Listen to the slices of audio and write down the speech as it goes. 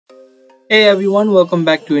Hey everyone, welcome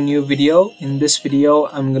back to a new video. In this video,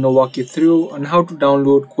 I'm gonna walk you through on how to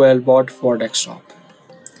download Quillbot for desktop.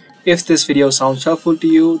 If this video sounds helpful to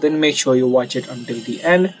you, then make sure you watch it until the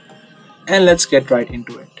end and let's get right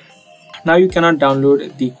into it. Now you cannot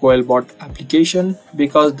download the Quillbot application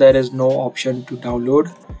because there is no option to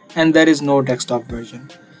download and there is no desktop version.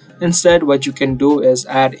 Instead, what you can do is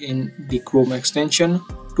add in the Chrome extension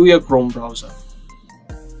to your Chrome browser.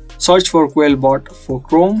 Search for Quillbot for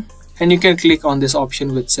Chrome and you can click on this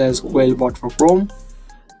option which says Quillbot for Chrome.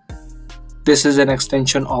 This is an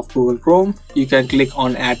extension of Google Chrome. You can click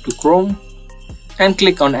on Add to Chrome and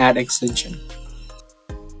click on Add Extension.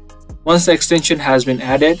 Once the extension has been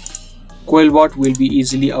added, Quillbot will be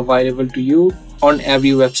easily available to you on every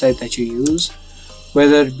website that you use,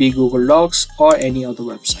 whether it be Google Docs or any other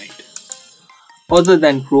website. Other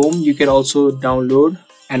than Chrome, you can also download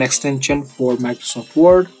an extension for Microsoft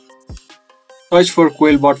Word. Search for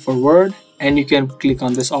Quillbot for Word and you can click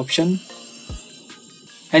on this option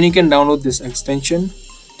and you can download this extension.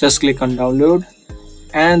 Just click on download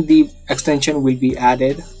and the extension will be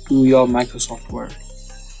added to your Microsoft Word.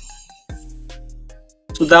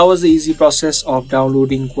 So that was the easy process of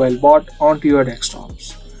downloading Quillbot onto your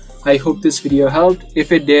desktops. I hope this video helped.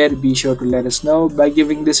 If it did, be sure to let us know by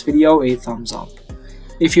giving this video a thumbs up.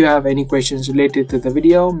 If you have any questions related to the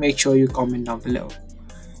video, make sure you comment down below.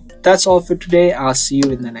 That's all for today. I'll see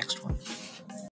you in the next one.